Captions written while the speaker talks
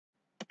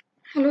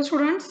Hello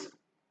students.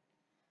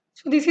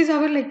 So this is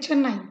our lecture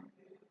 9.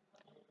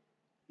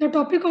 The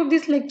topic of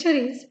this lecture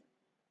is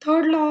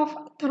third law of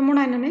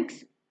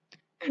thermodynamics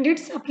and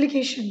its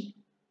application.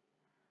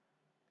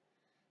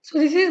 So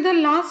this is the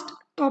last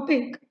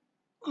topic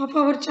of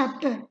our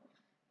chapter,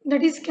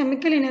 that is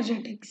chemical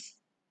energetics.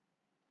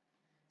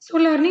 So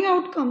learning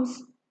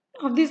outcomes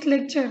of this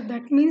lecture,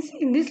 that means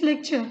in this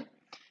lecture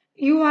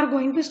you are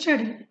going to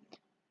study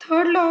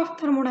third law of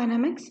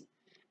thermodynamics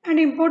and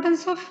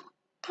importance of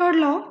third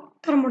law of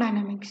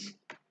thermodynamics.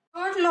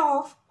 Third law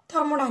of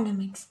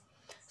thermodynamics.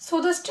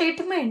 So the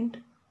statement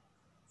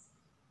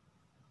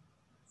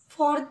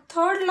for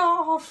third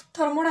law of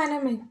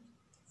thermodynamics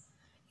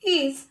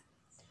is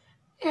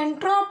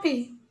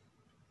entropy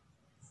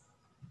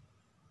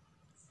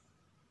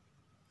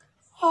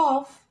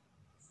of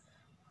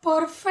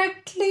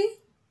perfectly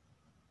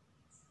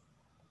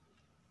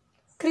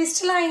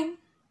crystalline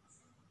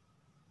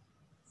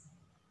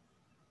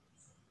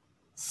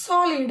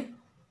solid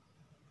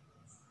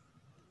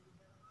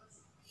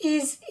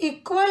is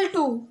equal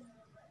to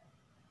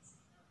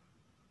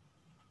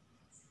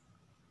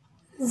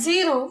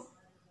 0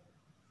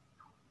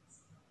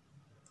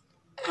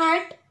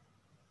 at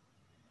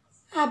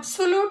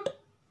absolute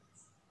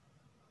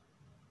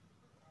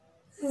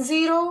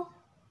 0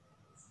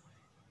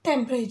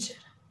 temperature.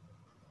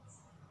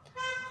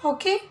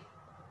 Okay.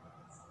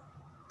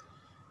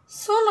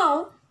 So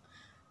now,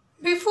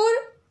 before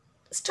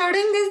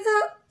studying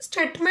the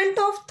statement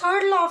of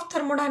third law of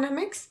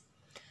thermodynamics,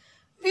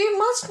 we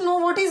must know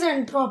what is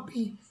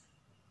entropy.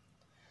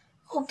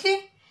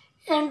 Okay.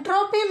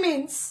 Entropy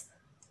means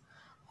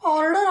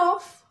order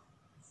of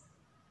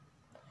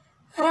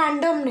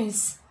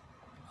randomness.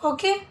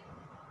 Okay.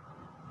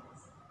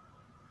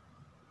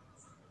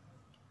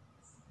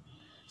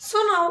 So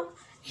now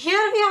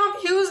here we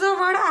have used the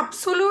word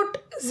absolute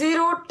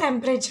 0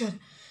 temperature.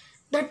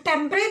 The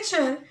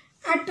temperature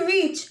at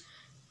which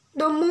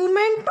the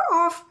movement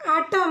of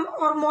atom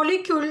or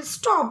molecule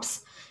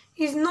stops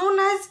is known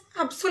as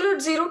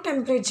absolute 0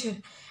 temperature,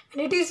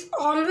 and it is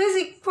always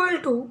equal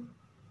to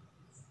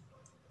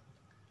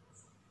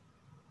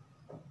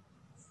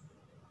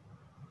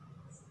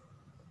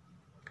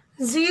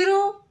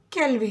 0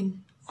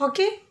 Kelvin.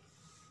 Okay.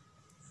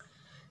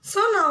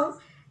 So now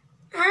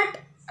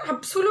at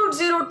absolute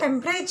 0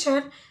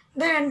 temperature,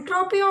 the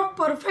entropy of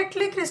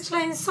perfectly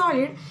crystalline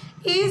solid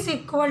is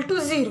equal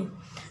to 0.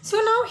 So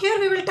now here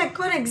we will take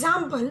one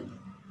example.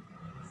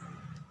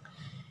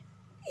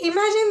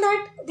 Imagine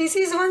that this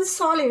is one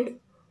solid.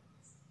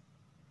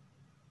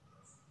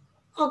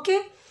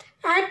 Okay.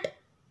 At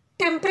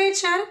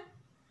temperature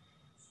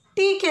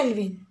T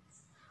Kelvin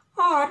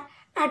or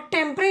at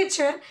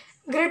temperature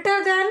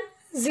greater than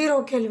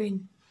 0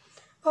 Kelvin.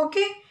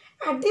 Okay.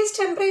 At this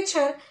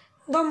temperature,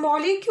 the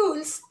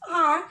molecules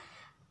are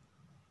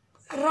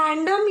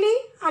randomly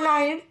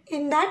aligned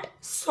in that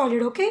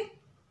solid. Okay.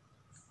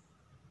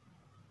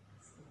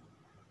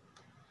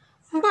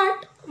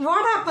 But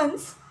what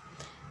happens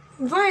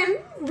when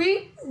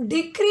we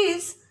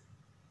decrease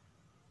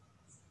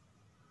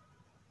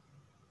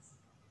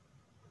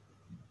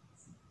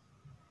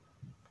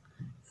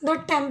the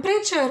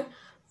temperature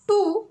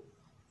to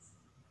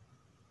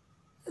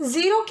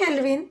 0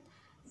 Kelvin?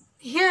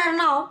 Here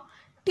now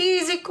T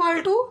is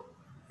equal to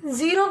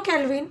 0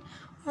 Kelvin.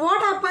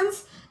 What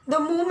happens? The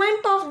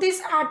movement of these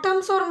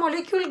atoms or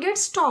molecule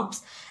gets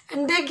stops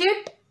and they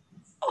get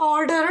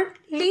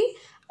orderly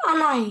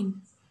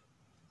aligned.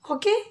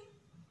 Okay.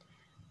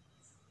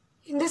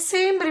 In the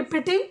same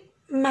repeating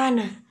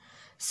manner.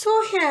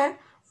 So here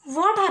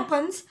what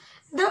happens?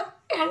 The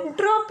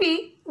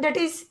entropy, that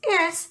is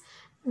S,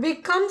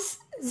 becomes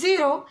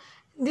 0.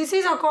 This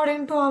is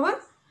according to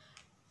our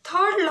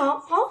third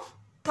law of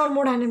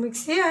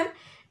thermodynamics. Here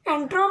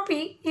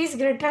entropy is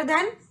greater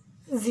than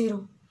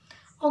 0.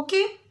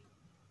 Okay.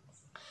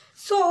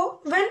 So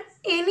when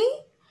any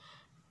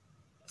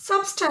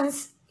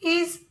substance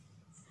is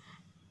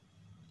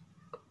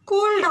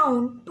cooled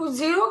down to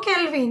 0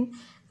 Kelvin,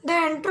 the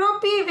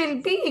entropy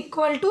will be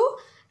equal to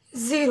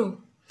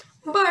 0.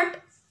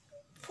 But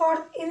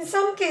in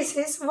some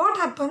cases what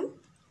happens?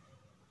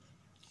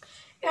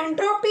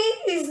 Entropy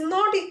is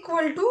not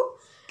equal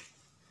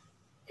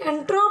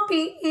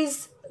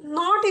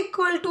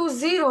to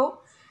 0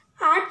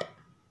 at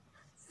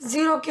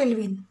 0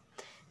 Kelvin.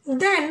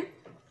 Then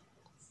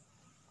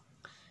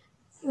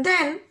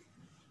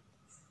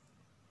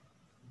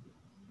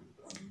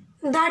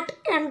that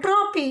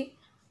entropy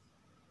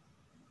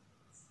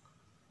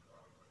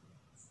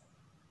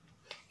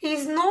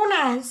is known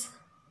as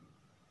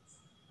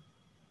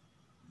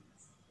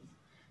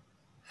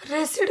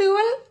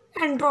residual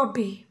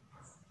entropy,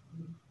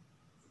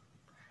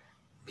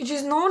 which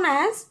is known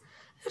as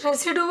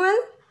residual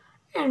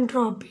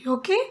entropy.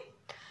 Okay.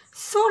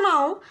 So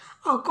now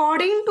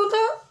according to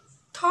the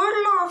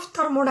third law of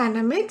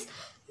thermodynamics,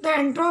 the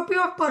entropy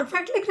of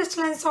perfectly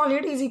crystalline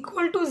solid is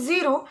equal to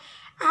 0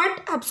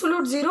 at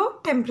absolute 0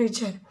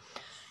 temperature.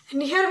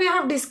 And here we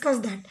have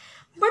discussed that.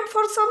 But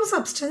for some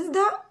substance,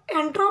 the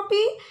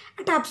entropy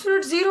at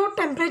absolute zero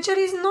temperature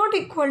is not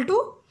equal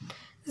to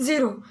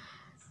 0,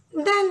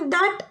 then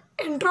that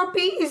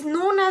entropy is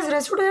known as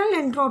residual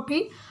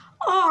entropy,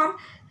 or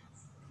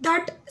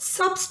that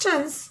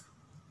substance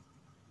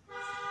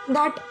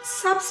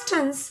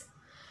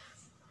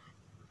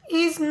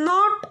is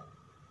not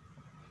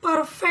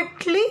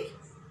perfectly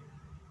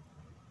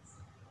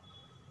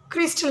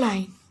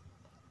crystalline.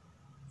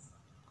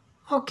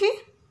 Okay.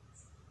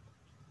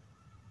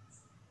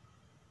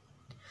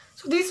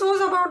 So this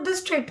was about the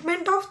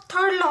statement of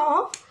third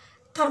law of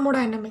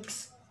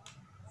thermodynamics.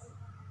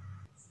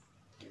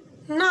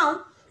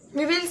 Now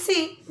we will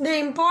see the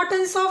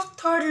importance of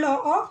third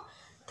law of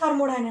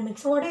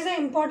thermodynamics. So what is the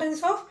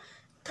importance of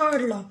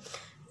third law?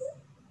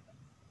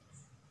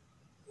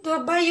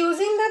 By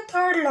using the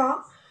third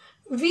law,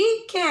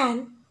 we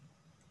can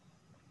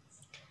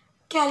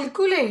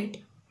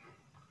calculate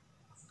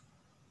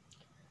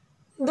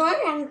the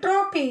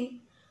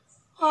entropy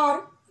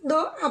or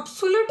the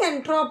absolute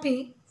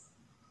entropy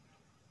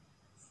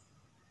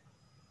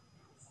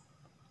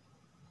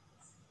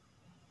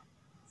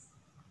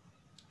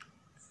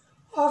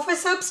of a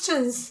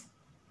substance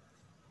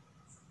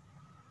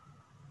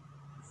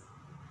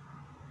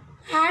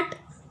at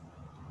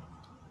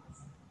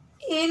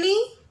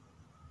any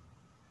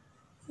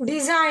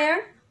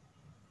desired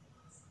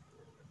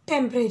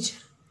temperature.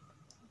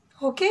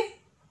 Okay.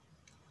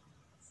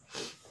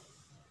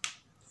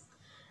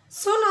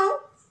 So now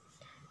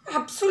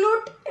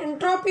absolute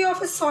entropy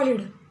of a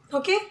solid.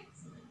 Okay.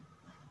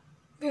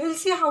 We will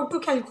see how to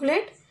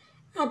calculate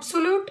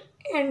absolute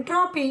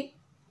entropy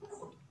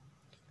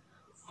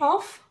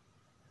of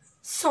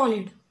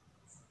solid.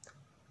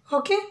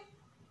 Okay.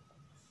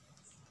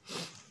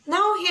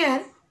 Now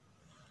here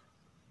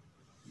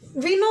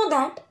we know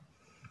that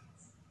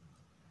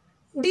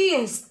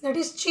ds, that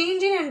is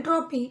change in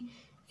entropy,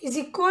 is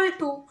equal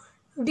to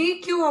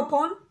dq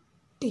upon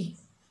T.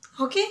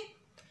 Okay.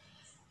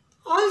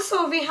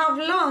 Also we have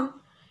learned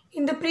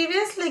in the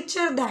previous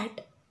lecture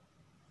that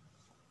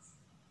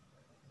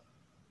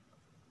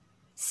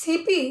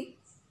Cp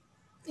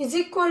is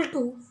equal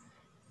to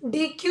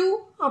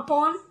dq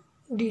upon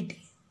dt.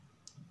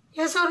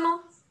 Yes or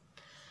no?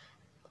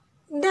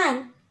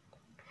 Then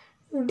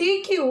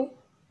dq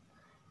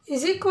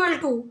is equal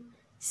to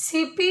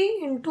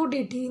Cp into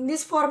dt. In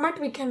this format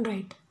we can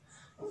write.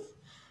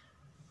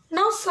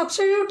 Now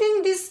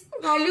substituting this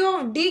value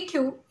of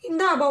dq in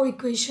the above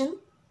equation,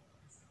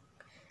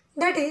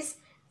 that is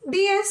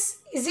ds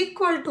is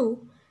equal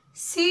to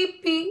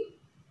Cp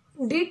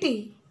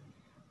dt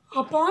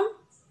upon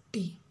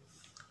T.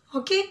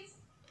 Okay.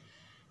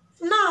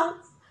 Now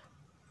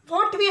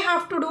what we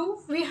have to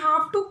do? We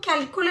have to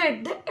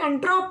calculate the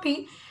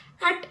entropy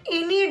at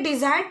any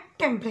desired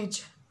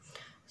temperature.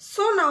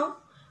 So now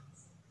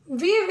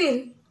we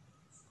will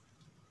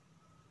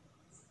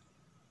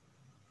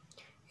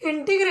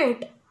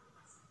integrate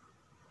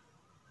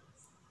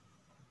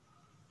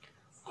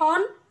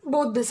on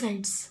both the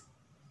sides.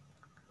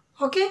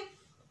 Okay.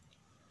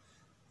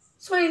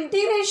 So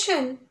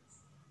integration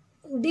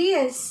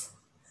ds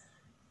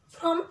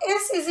from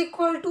s is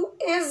equal to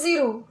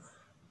s0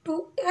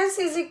 to s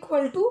is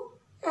equal to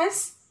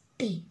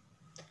st,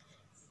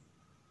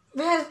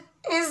 where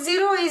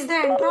s0 is the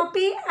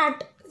entropy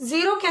at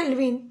 0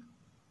 Kelvin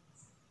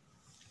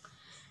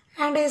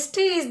and st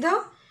is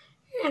the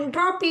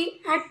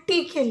entropy at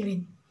T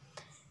Kelvin.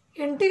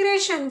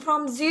 Integration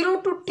from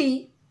 0 to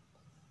T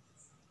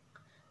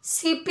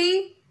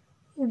Cp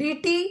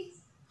dt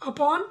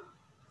upon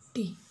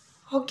T.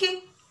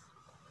 Okay.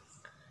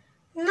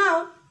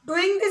 Now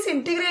doing this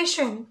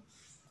integration,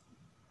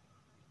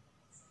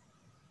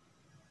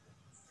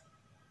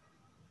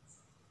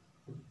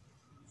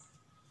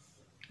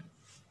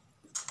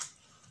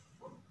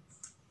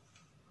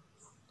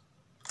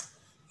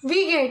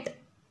 we get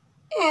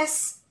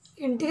s,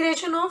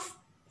 integration of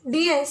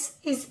ds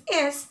is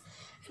s,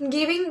 and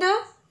giving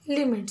the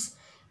limits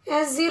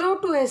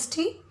s0 to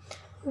st,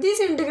 this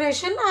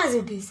integration as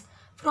it is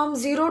from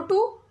 0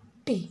 to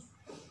t,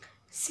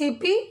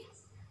 Cp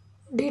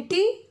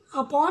dt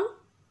upon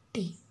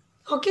T.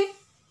 Okay.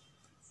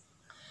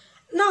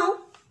 Now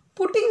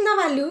putting the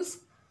values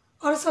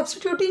or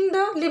substituting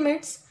the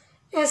limits,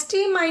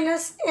 st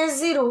minus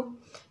s0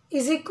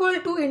 is equal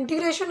to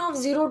integration of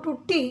 0 to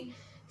T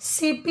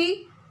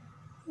Cp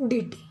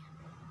dt.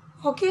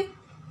 Okay.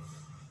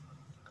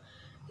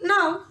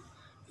 Now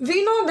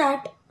we know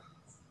that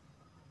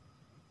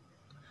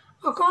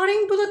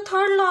according to the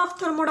third law of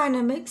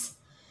thermodynamics,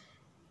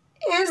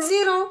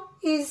 S0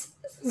 is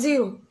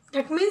 0.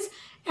 That means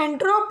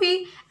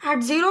entropy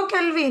at 0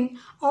 Kelvin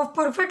of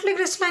perfectly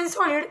crystalline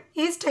solid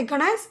is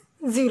taken as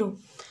 0.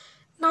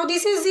 Now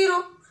this is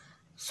 0.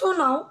 So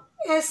now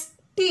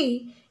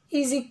St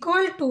is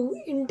equal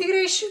to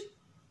integration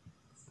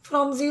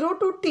from 0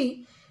 to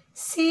T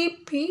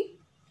Cp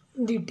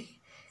dt.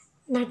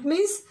 That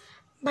means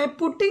by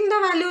putting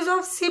the values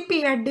of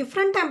Cp at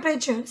different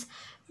temperatures,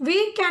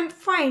 we can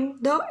find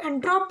the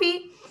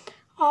entropy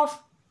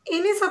of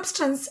any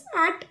substance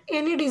at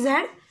any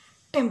desired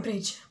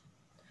temperature.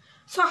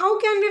 So how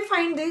can we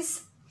find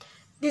this?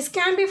 This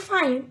can be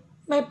found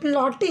by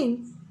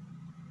plotting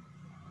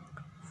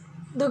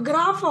the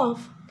graph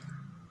of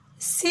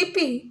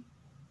Cp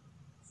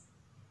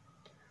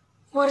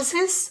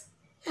versus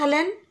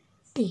ln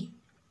T.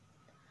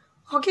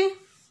 Okay.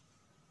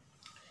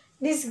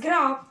 This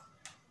graph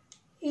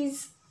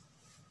is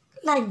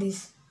like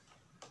this.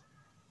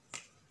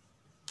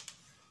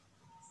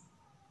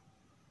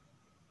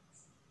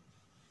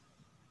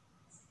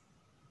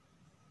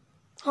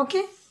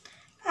 Okay.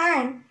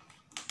 And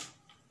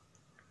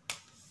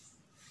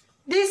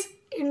this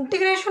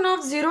integration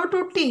of 0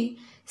 to t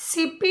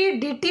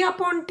Cp dt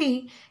upon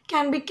t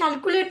can be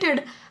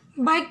calculated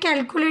by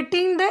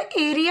calculating the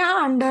area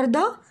under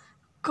the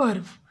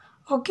curve.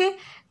 Okay.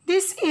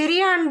 This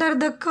area under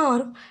the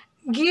curve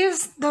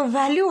gives the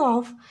value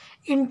of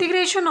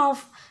integration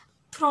of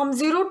from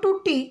 0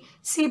 to t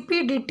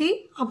Cp dt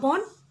upon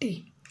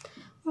t.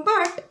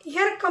 But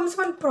here comes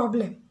one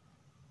problem.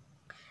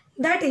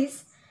 That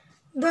is,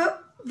 the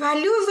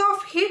values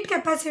of heat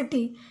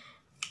capacity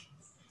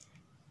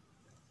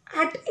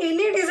at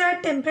any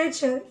desired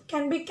temperature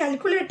can be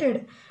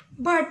calculated,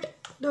 but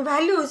the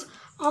values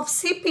of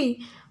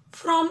Cp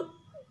from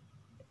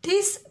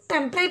this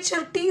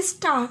temperature T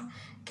star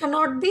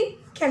cannot be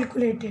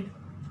calculated.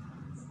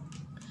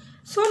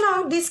 So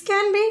now this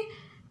can be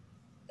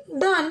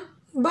done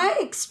by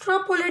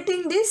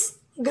extrapolating this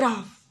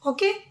graph.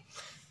 Okay,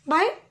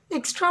 by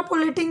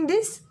extrapolating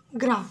this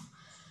graph.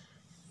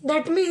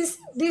 That means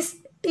this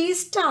T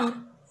star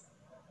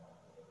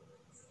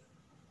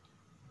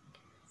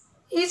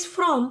is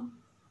from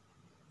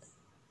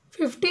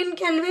 15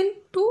 Kelvin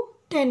to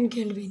 10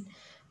 Kelvin.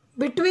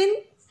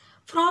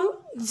 From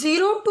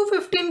 0 to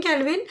 15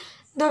 Kelvin,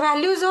 the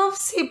values of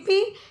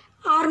Cp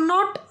are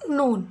not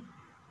known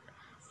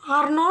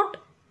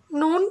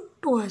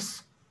to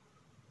us.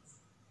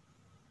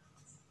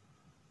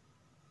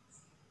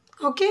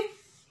 Okay.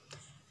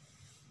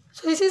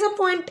 So this is a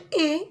point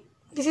A,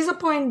 this is a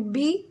point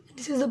B,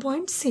 this is the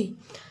point C.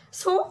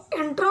 So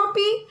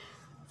entropy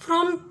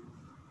from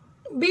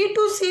B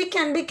to C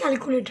can be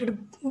calculated,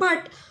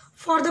 but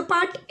for the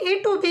part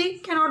A to B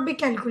cannot be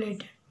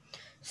calculated.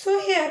 So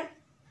here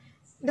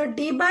the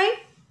dBi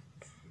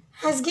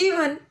has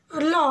given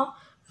a law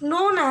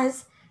known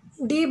as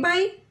d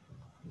by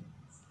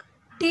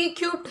t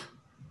cubed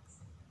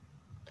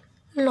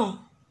law.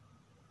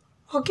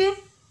 Okay.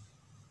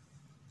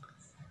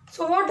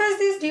 So what does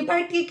this d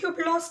by t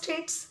cubed law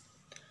states?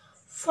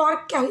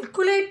 For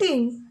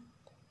calculating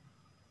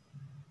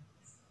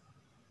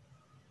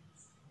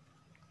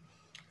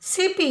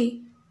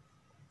Cp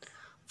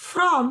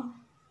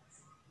from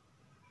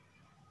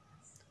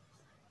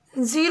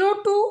 0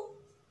 to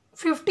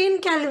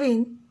 15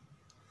 Kelvin,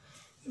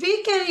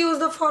 we can use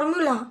the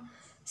formula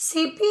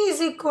Cp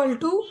is equal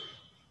to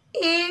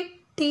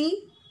AT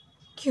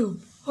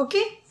cube.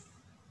 Okay,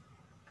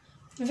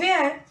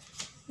 where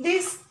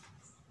this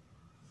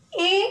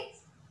A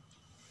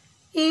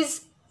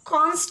is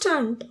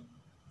constant,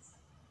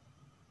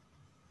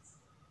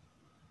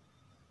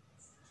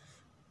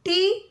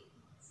 T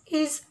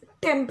is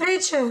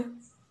temperature,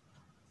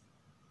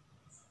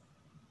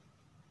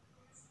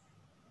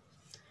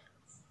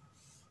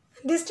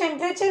 this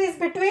temperature is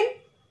between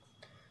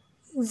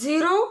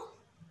 0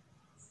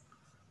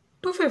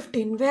 to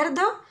 15, where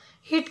the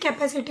heat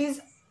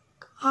capacities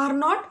are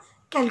not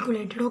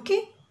calculated.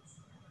 Okay,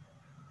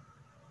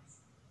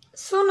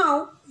 so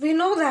now we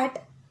know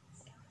that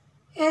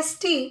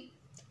St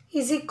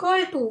is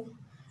equal to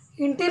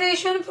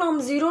integration from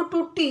 0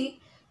 to t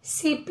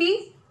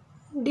Cp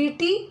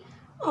dt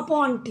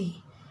upon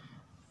t.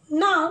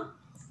 Now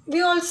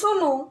we also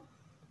know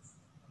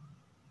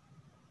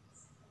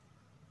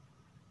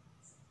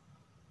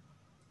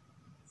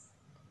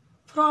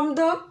from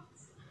the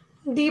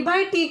d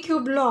by t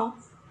cube law,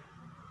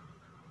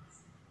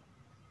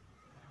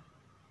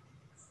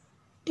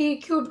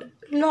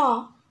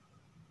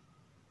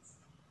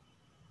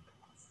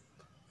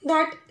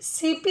 that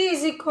Cp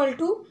is equal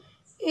to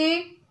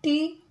AT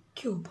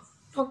cube.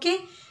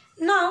 Okay,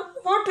 now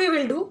what we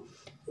will do,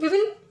 we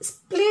will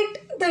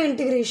split the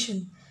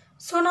integration.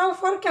 So now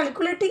for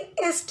calculating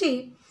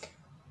St,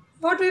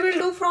 what we will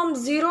do, from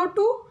 0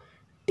 to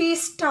t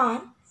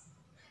star,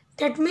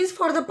 that means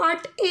for the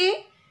part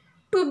A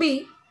to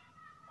B,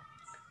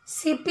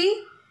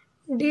 Cp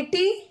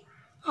dt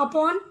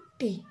upon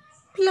t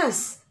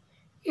plus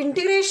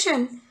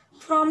integration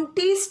from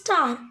t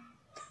star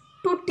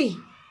to t,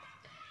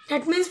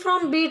 that means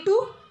from B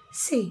to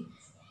C,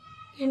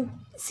 in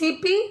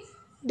Cp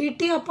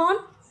dt upon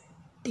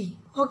t.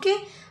 Okay,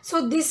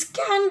 so this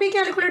can be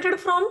calculated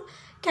from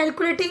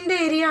calculating the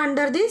area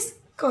under this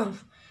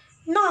curve.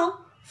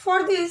 Now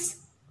for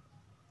this,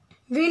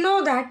 we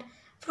know that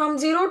from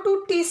 0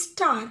 to t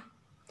star,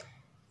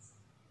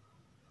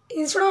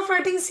 instead of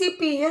writing Cp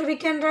here, we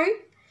can write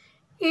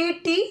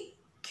AT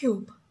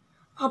cube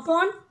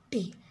upon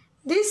t,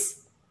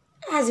 this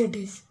as it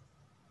is.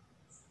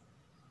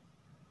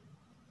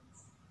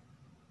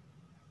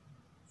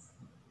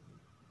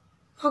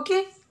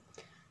 Okay,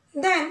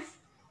 then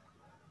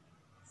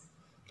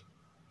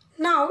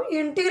Now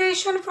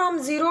integration from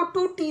 0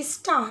 to t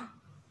star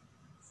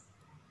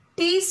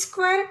t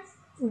square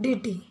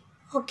dt.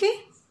 Okay,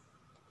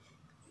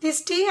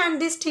 this t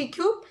and this t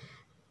cube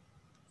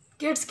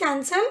gets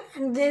cancelled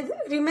and there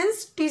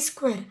remains t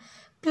square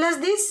plus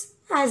this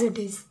as it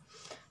is.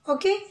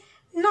 Okay,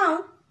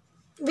 now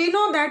we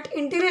know that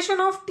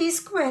integration of t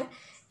square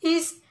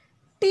is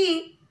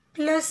t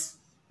plus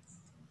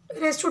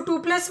raised to 2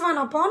 plus 1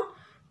 upon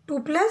 2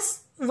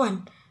 plus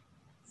 1.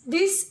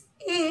 This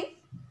a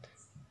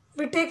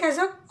we take as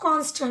a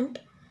constant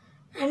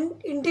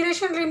and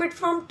integration limit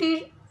from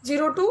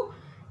t0 to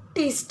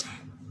t star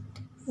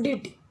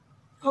dt.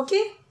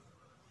 Okay,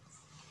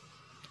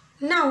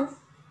 now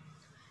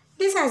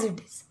this as it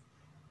is.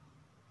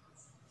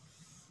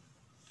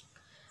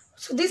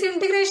 So this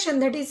integration,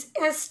 that is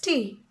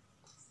st,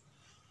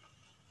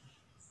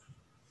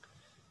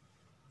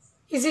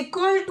 is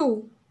equal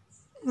to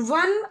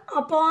 1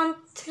 upon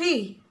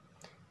 3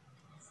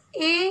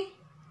 a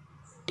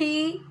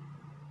t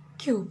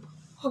cube.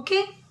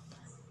 Okay,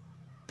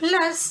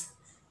 plus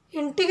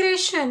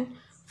integration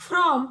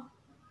from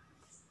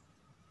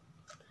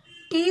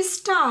t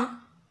star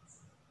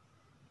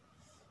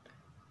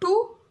to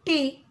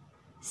t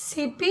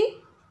cp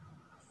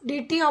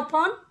dt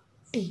upon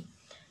t.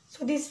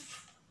 So this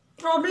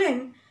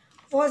problem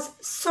was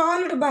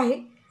solved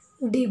by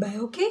d by.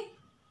 Okay,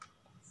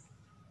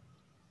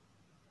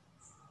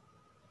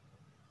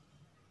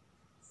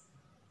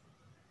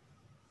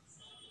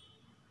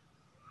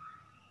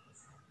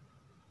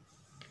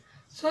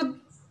 so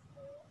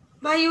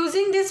by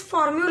using this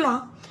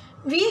formula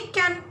we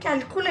can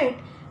calculate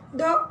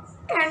the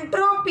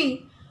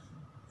entropy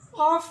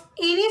of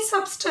any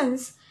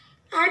substance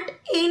at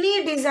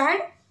any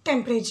desired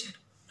temperature.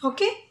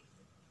 Okay,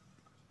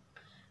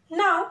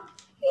 now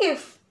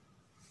if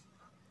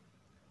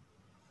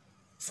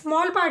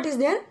small part is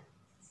there,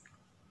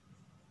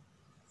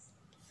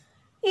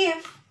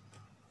 if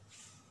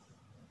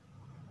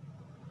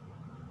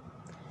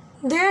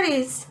there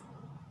is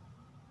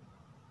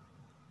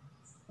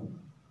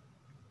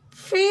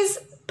phase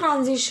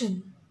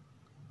transition,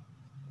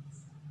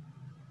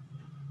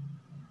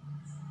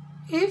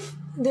 if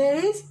there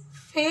is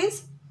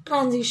phase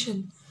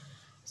transition,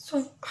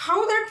 so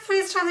how that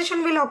phase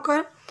transition will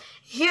occur?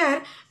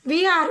 Here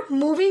we are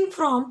moving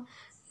from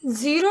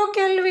 0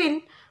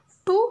 Kelvin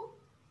to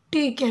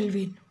T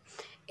Kelvin.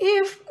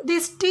 If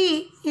this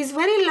T is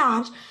very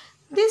large,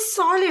 this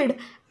solid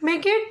may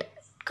get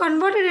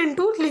converted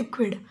into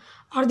liquid,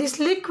 or this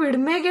liquid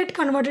may get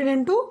converted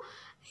into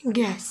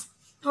gas.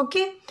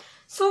 Okay,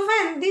 so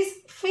when this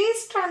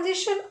phase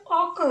transition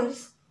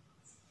occurs,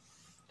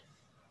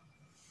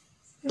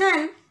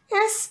 then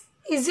S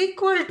is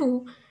equal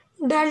to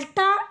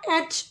delta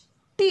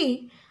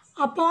HT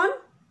upon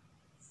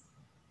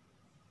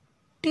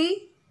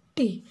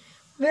TT,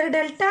 where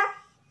delta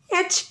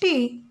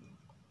HT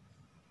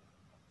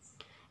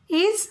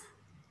is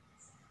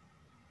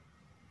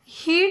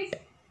heat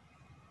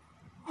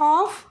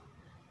of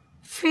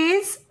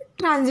phase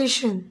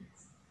transition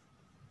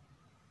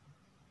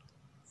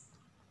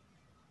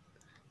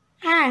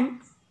and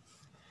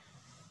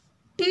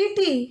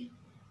TT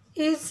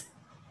is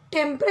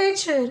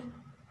temperature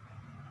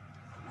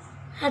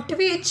at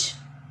which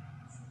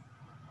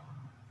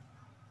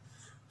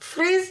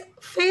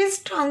phase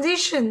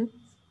transition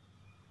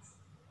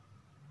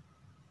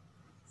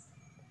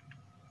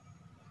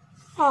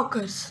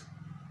occurs.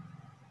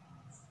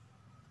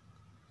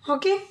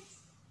 Okay,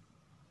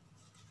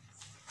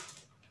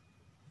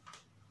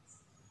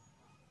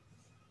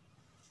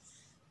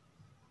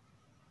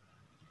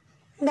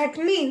 that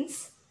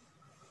means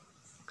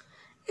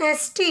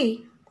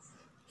ST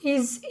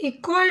is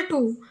equal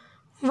to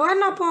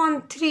 1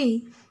 upon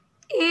 3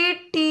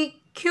 AT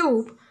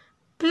cube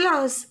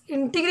plus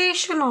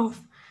integration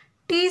of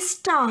T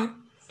star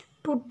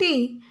to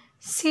T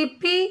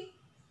Cp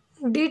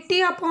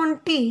dt upon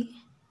T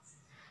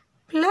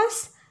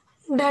plus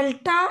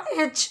delta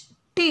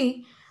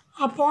HT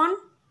upon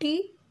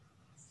T.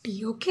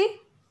 Okay,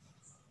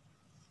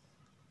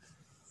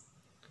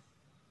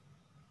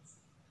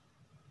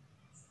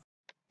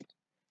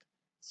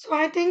 so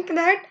I think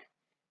that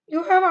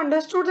you have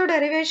understood the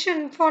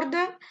derivation for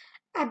the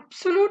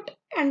absolute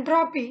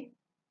entropy.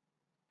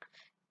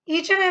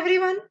 Each and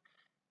everyone,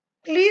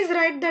 please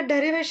write the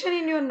derivation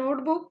in your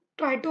notebook.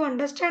 Try to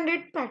understand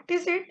it,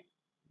 practice it.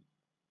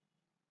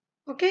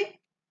 Okay,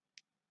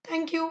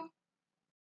 thank you.